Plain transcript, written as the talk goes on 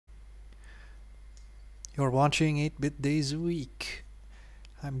You're watching 8-Bit Days a Week.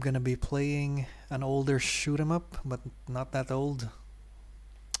 I'm gonna be playing an older shoot 'em up, but not that old.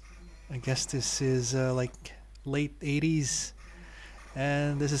 I guess this is like late 80s,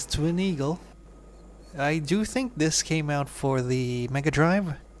 and this is Twin Eagle. I do think this came out for the Mega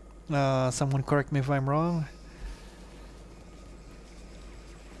Drive. Someone correct me if I'm wrong.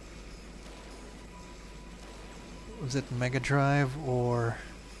 Was it Mega Drive or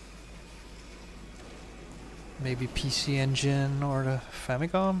maybe PC Engine or the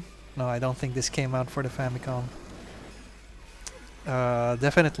Famicom? No, I don't think this came out for the Famicom.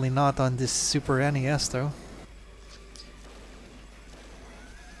 Definitely not on this Super NES though.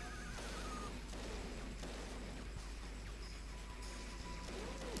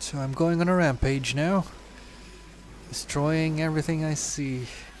 So I'm going on a rampage now, destroying everything I see.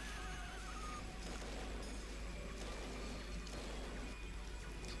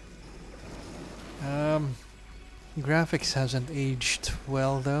 Graphics hasn't aged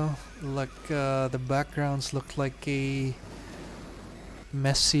well though. Like the backgrounds look like a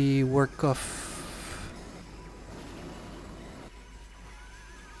messy work of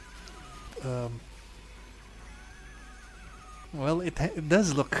well, it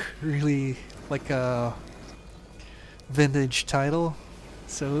does look really like a vintage title,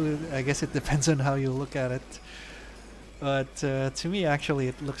 so I guess it depends on how you look at it. But to me, actually,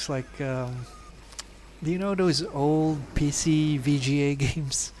 it looks like do you know those old PC VGA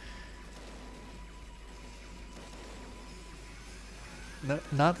games?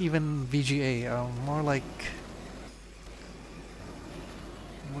 Not even VGA, more like,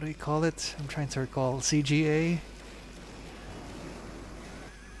 what do you call it? I'm trying to recall. CGA?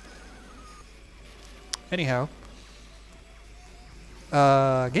 Anyhow,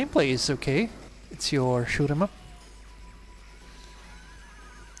 gameplay is okay. It's your shoot 'em up.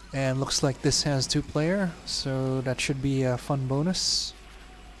 And looks like this has 2-player, so that should be a fun bonus.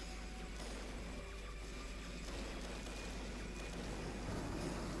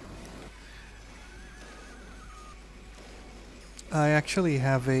 I actually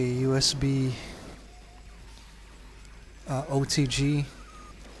have a USB OTG,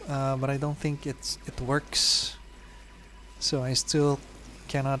 but I don't think it works, so I still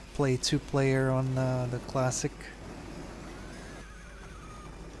cannot play 2-player on the classic.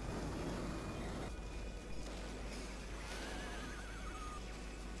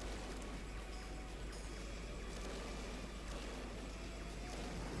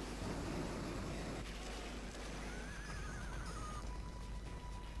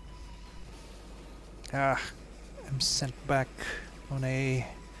 I'm sent back on I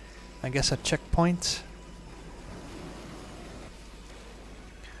guess a checkpoint.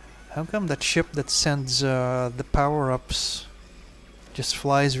 How come that ship that sends the power-ups just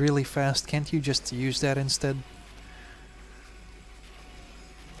flies really fast? Can't you just use that instead?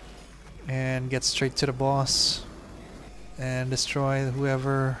 And get straight to the boss and destroy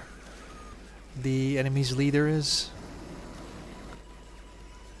whoever the enemy's leader is?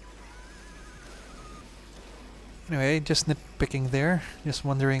 Anyway, just nitpicking there, just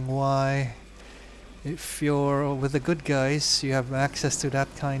wondering why, if you're with the good guys, you have access to that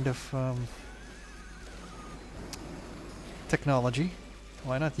kind of technology.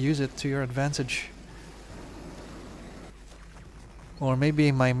 Why not use it to your advantage? Or maybe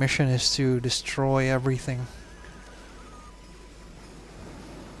my mission is to destroy everything.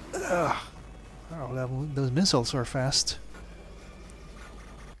 Ugh. Oh, those missiles are fast.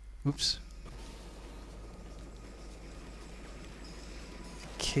 Oops.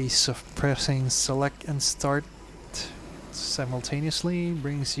 Case of pressing select and start simultaneously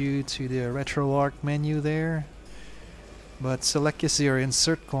brings you to the RetroArch menu there, but select is your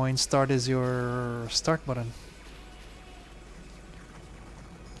insert coin, start is your start button.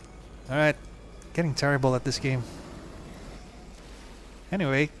 Alright, getting terrible at this game.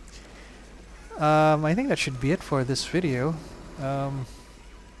 Anyway, I think that should be it for this video.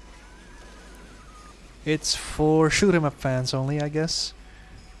 It's for shoot 'em up fans only, I guess.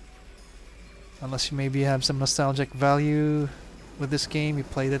 Unless you maybe have some nostalgic value with this game, you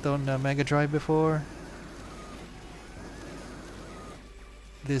played it on Mega Drive before.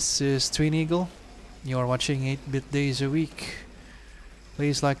 This is Twin Eagle. You're watching 8-Bit Days a Week.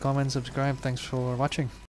 Please like, comment, subscribe. Thanks for watching.